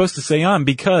 He's supposed to stay on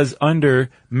because under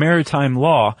maritime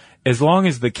law, as long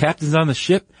as the captain's on the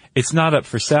ship, it's not up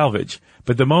for salvage.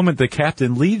 But the moment the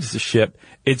captain leaves the ship,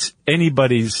 it's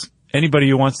anybody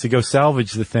who wants to go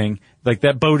salvage the thing. Like,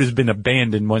 that boat has been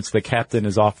abandoned once the captain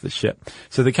is off the ship.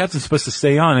 So the captain's supposed to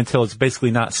stay on until it's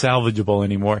basically not salvageable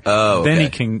anymore. Oh, okay.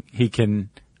 Then he can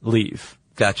leave.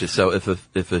 Gotcha. So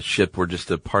if a ship were just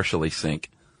to partially sink,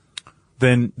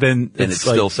 then it's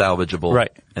like, still salvageable.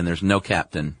 Right. And there's no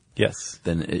captain. Yes.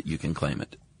 Then you can claim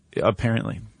it.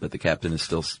 Apparently. But the captain is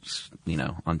still,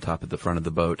 on top of the front of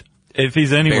the boat. If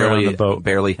he's anywhere on the boat.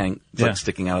 Barely like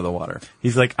sticking out of the water.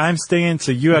 He's like, I'm staying,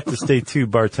 so you have to stay too,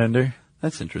 bartender.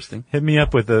 That's interesting. Hit me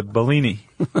up with a Bellini.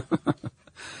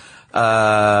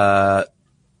 UNESCO,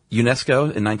 in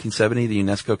 1970, the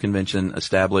UNESCO convention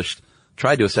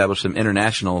tried to establish some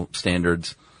international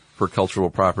standards for cultural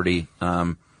property.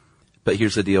 But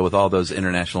here's the deal with all those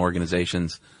international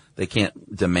organizations. They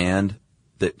can't demand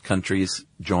that countries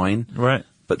join. Right.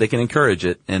 But they can encourage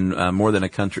it, and more than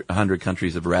 100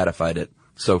 countries have ratified it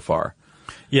so far.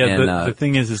 Yeah, and, the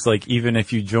thing is like, even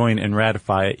if you join and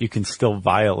ratify it, you can still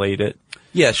violate it.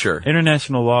 Yeah, sure.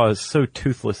 International law is so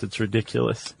toothless, it's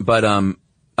ridiculous. But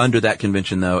under that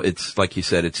convention, though, it's like you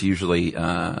said, it's usually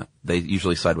they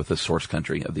usually side with the source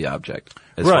country of the object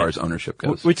as far as ownership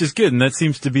goes, which is good, and that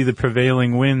seems to be the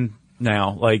prevailing wind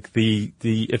now. Like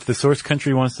if the source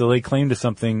country wants to lay claim to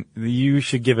something, you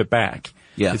should give it back.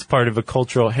 Yeah. It's part of a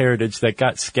cultural heritage that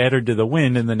got scattered to the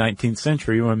wind in the 19th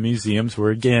century when museums were,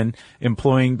 again,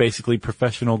 employing basically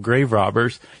professional grave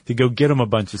robbers to go get them a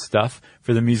bunch of stuff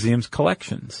for the museum's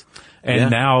collections.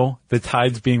 And now the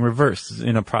tide's being reversed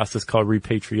in a process called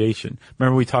repatriation.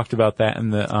 Remember we talked about that in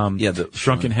the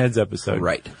Shrunken Heads episode?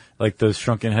 Right. Like those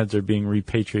shrunken heads are being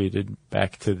repatriated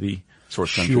back to the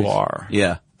source countries. Shuar.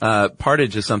 Yeah.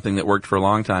 Partage is something that worked for a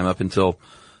long time up until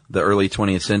the early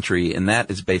 20th century, and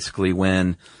that is basically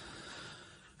when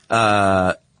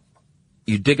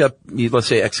you dig up, let's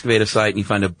say, excavate a site, and you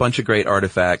find a bunch of great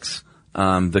artifacts.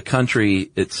 The country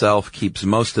itself keeps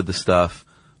most of the stuff,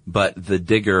 but the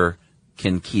digger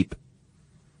can keep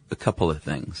a couple of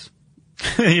things.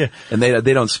 Yeah. And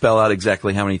they don't spell out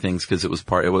exactly how many things because it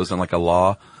wasn't like a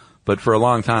law. But for a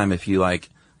long time, if you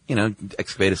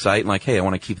excavate a site and like, hey, I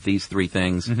want to keep these 3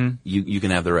 things, you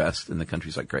can have the rest. And the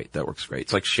country's like, great, that works great.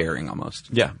 It's like sharing almost.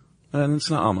 Yeah. And it's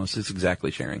not almost, it's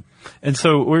exactly sharing. And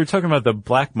so we were talking about the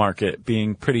black market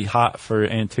being pretty hot for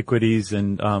antiquities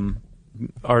and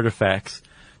artifacts.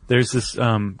 There's this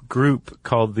group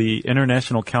called the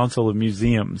International Council of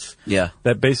Museums. Yeah.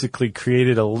 That basically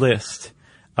created a list.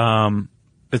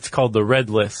 It's called the Red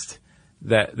List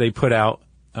that they put out,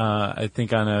 I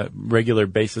think on a regular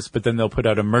basis, but then they'll put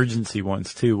out emergency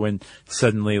ones too when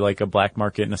suddenly like a black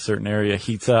market in a certain area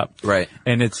heats up. Right.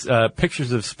 And it's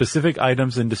pictures of specific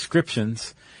items and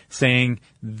descriptions saying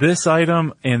this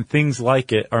item and things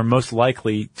like it are most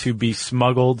likely to be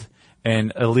smuggled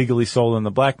and illegally sold in the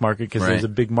black market because there's a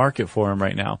big market for them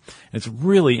right now. It's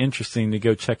really interesting to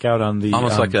go check out on the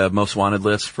almost like a most wanted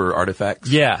list for artifacts.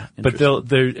 Yeah, but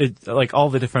like all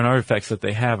the different artifacts that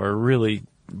they have are really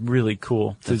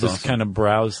cool to That's just awesome. kind of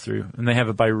browse through, and they have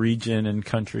it by region and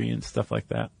country and stuff like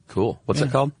that. Cool. What's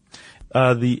it called?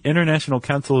 The International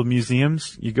Council of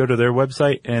Museums. You go to their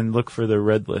website and look for their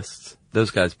red lists.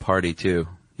 Those guys party too.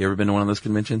 You ever been to one of those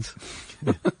conventions?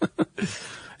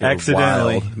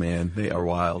 Accidentally. Wild, man. They are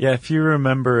wild. Yeah, if you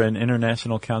remember an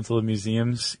International Council of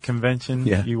Museums convention,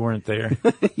 you weren't there.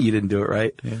 You didn't do it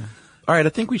right? Yeah. All right, I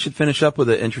think we should finish up with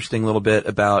an interesting little bit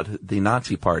about the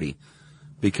Nazi Party,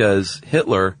 because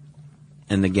Hitler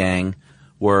and the gang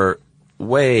were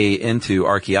way into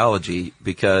archaeology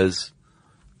because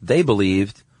they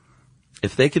believed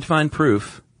if they could find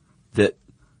proof that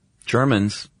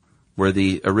Germans were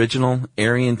the original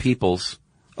Aryan peoples,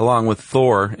 along with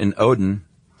Thor and Odin,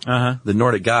 the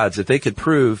Nordic gods, if they could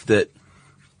prove that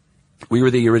we were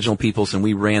the original peoples and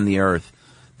we ran the earth,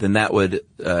 then that would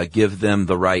give them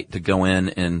the right to go in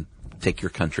and take your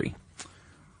country.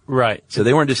 Right. So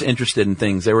they weren't just interested in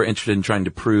things. They were interested in trying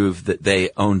to prove that they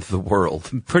owned the world.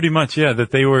 Pretty much, yeah,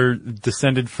 that they were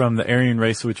descended from the Aryan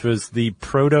race, which was the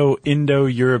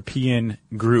Proto-Indo-European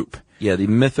group. Yeah, the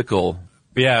mythical.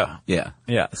 Yeah. Yeah.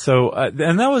 Yeah. So,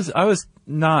 and I was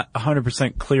not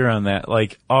 100% clear on that.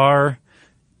 Like, are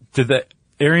Did the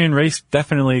Aryan race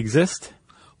definitely exist?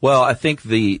 Well, I think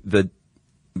the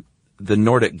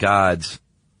Nordic gods.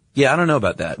 Yeah, I don't know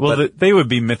about that. Well, but they would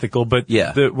be mythical, but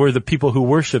Yeah. were the people who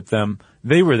worshiped them,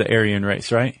 they were the Aryan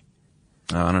race, right?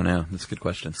 oh, I don't know. That's a good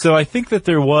question. So I think that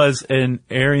there was an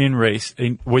Aryan race,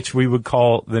 which we would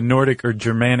call the Nordic or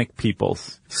Germanic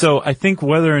peoples. So I think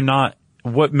whether or not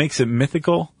what makes it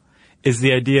mythical is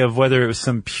the idea of whether it was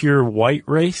some pure white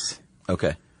race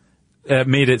Okay. that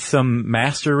made it some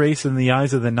master race in the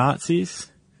eyes of the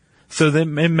Nazis. So that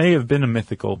it may have been a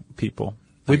mythical people.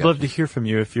 We'd love to hear from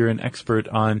you if you're an expert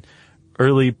on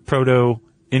early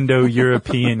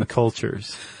Proto-Indo-European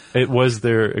cultures. Was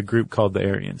there a group called the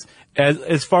Aryans?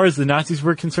 As far as the Nazis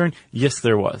were concerned, yes,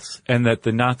 there was. And that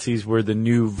the Nazis were the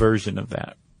new version of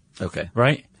that. Okay.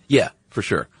 Right? Yeah, for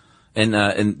sure.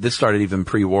 And this started even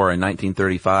pre-war in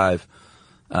 1935.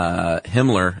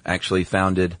 Himmler actually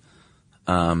founded,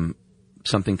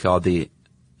 something called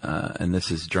and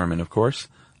this is German, of course,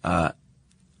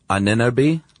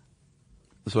 Ahnenerbe.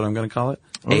 That's what I'm going to call it.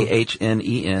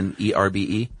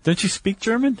 Ahnenerbe. Don't you speak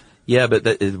German? Yeah, but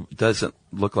it doesn't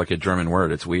look like a German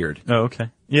word. It's weird. Oh,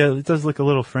 okay. Yeah, it does look a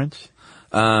little French.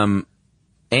 And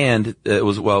it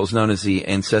was known as the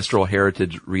Ancestral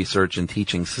Heritage Research and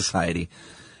Teaching Society.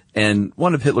 And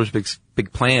one of Hitler's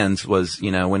big plans was,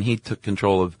 when he took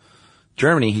control of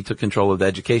Germany, he took control of the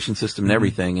education system and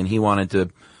everything, and he wanted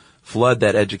to flood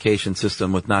that education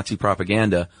system with Nazi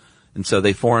propaganda. And so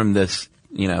they formed this,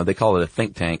 they call it a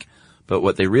think tank, but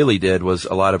what they really did was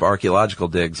a lot of archaeological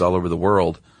digs all over the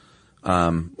world.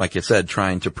 Like I said,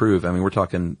 trying to prove, we're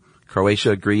talking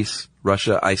Croatia, Greece,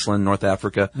 Russia, Iceland, North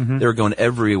Africa. They were going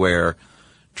everywhere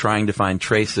trying to find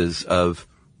traces of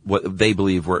what they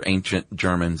believe were ancient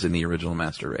Germans in the original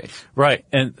master race. Right.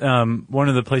 And one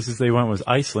of the places they went was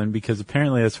Iceland, because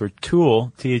apparently that's where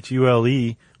Thule,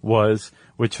 Thule, was,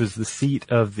 which was the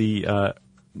seat of the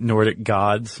Nordic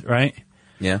gods, right?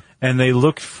 Yeah. And they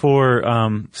looked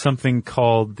for something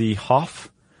called the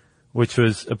Hof, which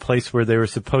was a place where they were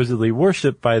supposedly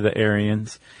worshipped by the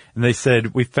Aryans. And they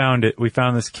said, we found it. We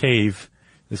found this cave,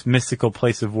 this mystical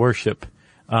place of worship.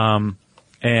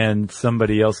 And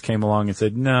somebody else came along and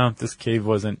said, no, this cave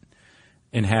wasn't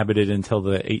inhabited until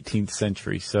the 18th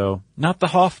century. So not the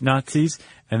Hof Nazis.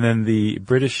 And then the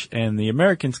British and the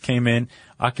Americans came in,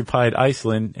 occupied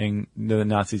Iceland, and the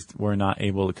Nazis were not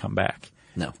able to come back.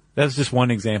 No. That's just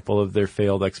one example of their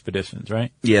failed expeditions,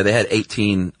 right? Yeah, they had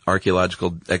 18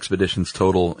 archaeological expeditions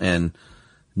total, and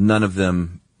none of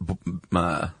them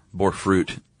bore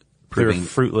fruit. They were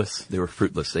fruitless. They were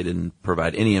fruitless. They didn't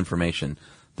provide any information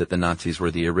that the Nazis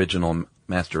were the original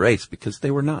master race, because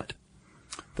they were not.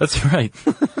 That's right.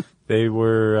 They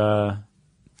were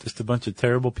just a bunch of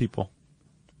terrible people.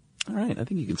 All right, I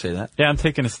think you can say that. Yeah, I'm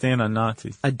taking a stand on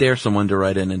Nazis. I dare someone to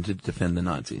write in and to defend the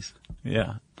Nazis.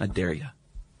 Yeah. I dare you.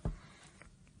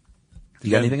 You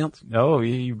got anything else? Oh,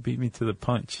 you beat me to the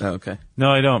punch. Oh, okay.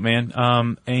 No, I don't, man.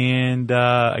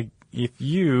 If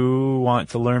you want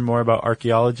to learn more about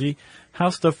archaeology,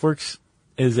 How Stuff Works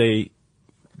is a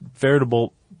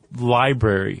veritable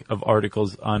library of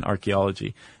articles on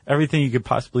archaeology. Everything you could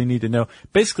possibly need to know.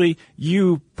 Basically,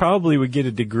 you probably would get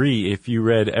a degree if you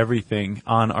read everything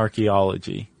on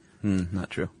archaeology.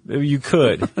 Not true. You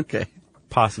could. Okay.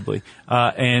 Possibly.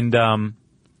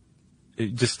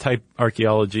 Just type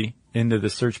archaeology into the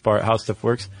search bar at How Stuff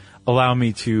Works. Allow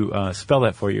me to spell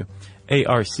that for you.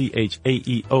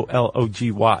 Archaeology.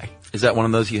 Is that one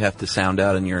of those you have to sound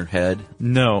out in your head?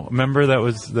 No. Remember, that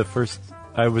was the first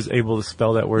I was able to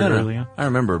spell that word early on? I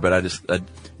remember, but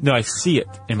No, I see it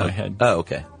in my head. Oh,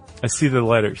 okay. I see the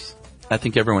letters. I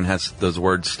think everyone has those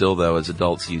words still, though, as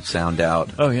adults you sound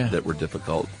out. Oh, yeah. That were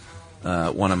difficult.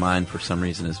 One of mine, for some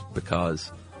reason, is because.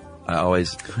 I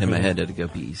always, in my head, had to go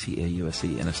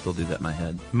B-E-C-A-U-S-E, and I still do that in my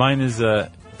head. Mine is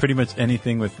pretty much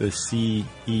anything with the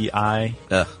C-E-I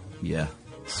yeah.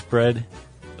 spread.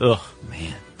 Ugh.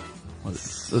 Man.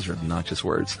 Those are obnoxious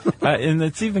words. And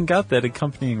it's even got that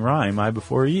accompanying rhyme, I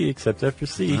before E, except after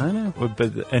C. I know.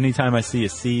 But anytime I see a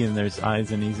C and there's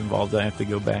I's and E's involved, I have to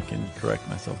go back and correct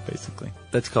myself, basically.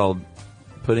 That's called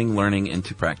putting learning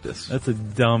into practice.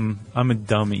 I'm a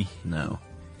dummy. No.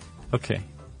 Okay.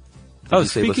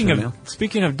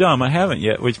 Speaking of dumb, I haven't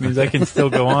yet, which means I can still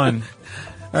go on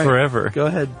forever. Go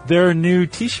ahead. There are new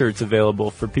T-shirts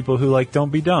available for people who like Don't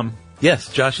Be Dumb.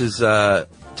 Yes, Josh's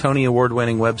Tony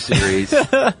Award-winning web series,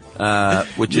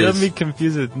 which You have me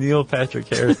confused with Neil Patrick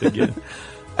Harris again.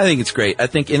 I think it's great. I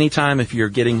think anytime if you're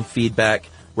getting feedback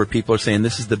where people are saying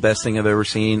this is the best thing I've ever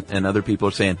seen, and other people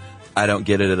are saying I don't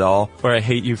get it at all, or I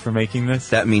hate you for making this,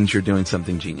 that means you're doing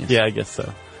something genius. Yeah, I guess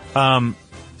so.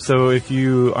 So if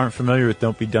you aren't familiar with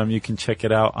Don't Be Dumb, you can check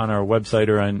it out on our website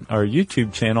or on our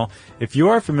YouTube channel. If you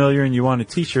are familiar and you want a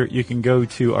t-shirt, you can go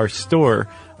to our store.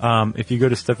 If you go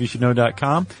to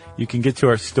stuffyoushouldknow.com, you can get to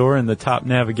our store in the top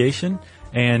navigation,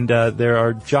 and there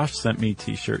are Josh Sent Me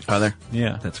t-shirts. Are there?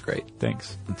 Yeah. That's great.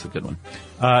 Thanks. That's a good one.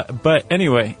 But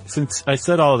anyway, since I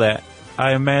said all that,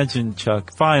 I imagine,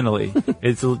 Chuck, finally,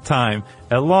 it's time,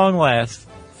 at long last,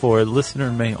 for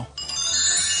listener mail.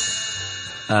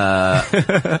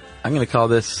 I'm going to call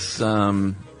this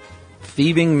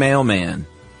Thieving Mailman.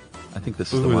 I think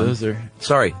this is the one. Those are...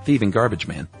 Sorry, Thieving Garbage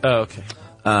Man. Oh, okay.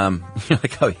 You're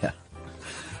like, oh,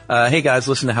 yeah. Hey, guys,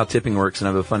 listen to how tipping works, and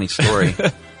I have a funny story.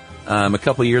 A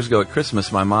couple of years ago at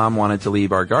Christmas, my mom wanted to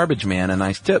leave our garbage man a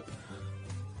nice tip.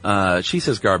 She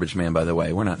says garbage man, by the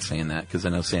way. We're not saying that because I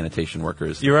know sanitation worker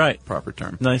is You're right. the proper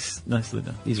term. Nicely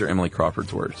done. These are Emily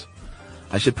Crawford's words.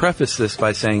 I should preface this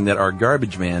by saying that our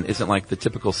garbage man isn't like the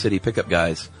typical city pickup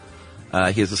guys.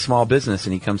 He has a small business,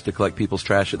 and he comes to collect people's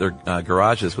trash at their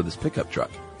garages with his pickup truck.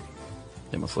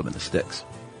 They must live in the sticks.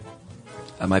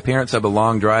 My parents have a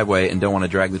long driveway and don't want to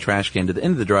drag the trash can to the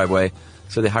end of the driveway,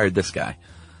 so they hired this guy.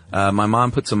 My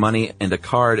mom put some money and a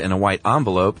card in a white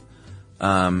envelope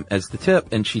as the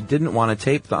tip, and she didn't want to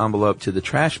tape the envelope to the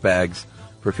trash bags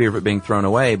for fear of it being thrown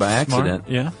away by accident. Smart,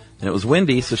 yeah. And it was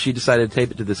windy, so she decided to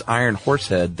tape it to this iron horse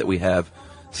head that we have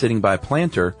sitting by a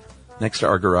planter next to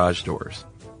our garage doors.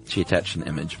 She attached an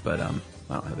image, but I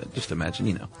don't have it. Just imagine,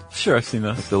 you know. Sure, I've seen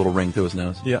those. Like the little ring through his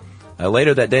nose. Yeah.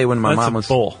 Later that day when my mom was...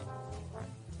 That's a bull.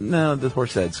 No, the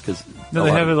horse heads, because... No,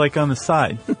 they have it like on the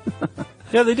side.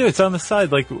 Yeah, they do. It's on the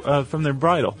side, like from their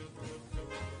bridle.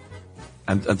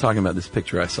 I'm talking about this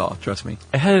picture I saw, trust me.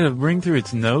 It had a ring through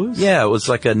its nose? Yeah, it was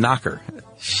like a knocker.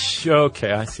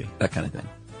 Okay, I see. That kind of thing.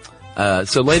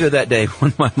 So later that day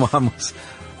when my mom was...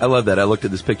 I love that. I looked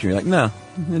at this picture and you're like,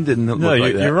 no, it didn't look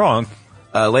like that. You're wrong.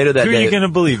 Later that day... Who are you going to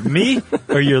believe, me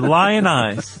or your lying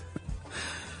eyes?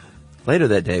 Later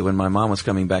that day, when my mom was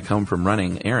coming back home from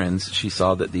running errands, she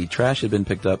saw that the trash had been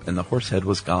picked up and the horse head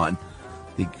was gone.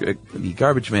 The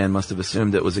garbage man must have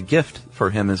assumed it was a gift for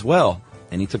him as well,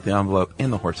 and he took the envelope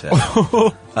and the horse head.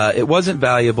 It wasn't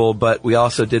valuable, but we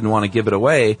also didn't want to give it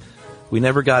away. We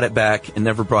never got it back and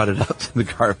never brought it up to the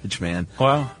garbage man.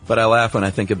 Wow. But I laugh when I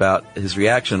think about his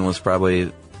reaction was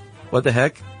probably, what the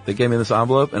heck? They gave me this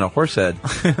envelope and a horse head.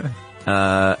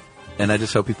 And I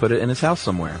just hope he put it in his house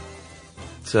somewhere.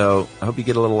 So I hope you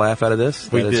get a little laugh out of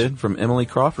this. We That did. is from Emily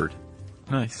Crawford.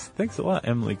 Nice. Thanks a lot,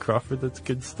 Emily Crawford. That's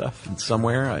good stuff. And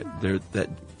somewhere that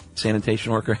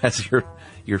sanitation worker has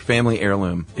your family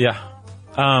heirloom. Yeah.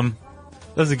 That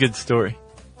was a good story.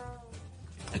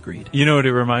 Agreed. You know what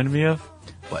it reminded me of?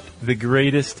 What? The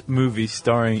greatest movie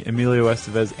starring Emilio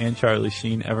Estevez and Charlie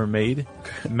Sheen ever made,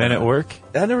 Men at Work.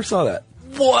 I never saw that.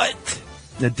 What?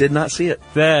 I did not see it.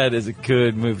 That is a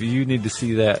good movie. You need to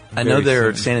see that. I know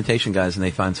they're soon. sanitation guys and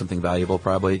they find something valuable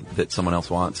probably that someone else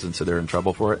wants, and so they're in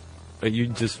trouble for it. But you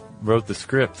just wrote the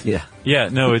script. Yeah. Yeah,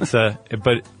 no, it's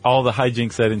but all the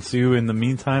hijinks that ensue in the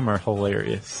meantime are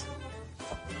hilarious.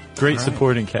 Great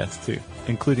supporting cast too,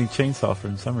 including Chainsaw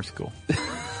from Summer School.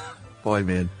 Boy,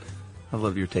 man, I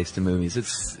love your taste in movies. It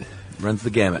runs the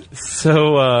gamut.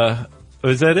 So,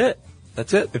 was that it?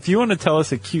 That's it. If you want to tell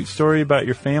us a cute story about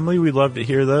your family, we'd love to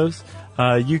hear those.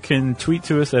 You can tweet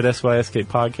to us at SYSK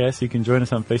Podcast. You can join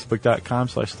us on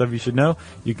Facebook.com/StuffYouShouldKnow.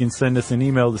 You can send us an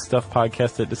email to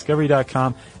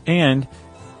StuffPodcast@Discovery.com. And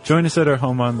join us at our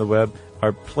home on the web,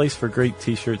 our place for great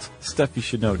t-shirts,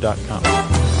 StuffYouShouldKnow.com.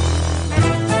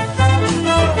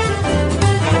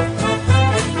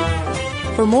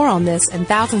 For more on this and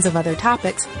thousands of other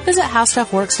topics, visit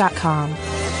HowStuffWorks.com.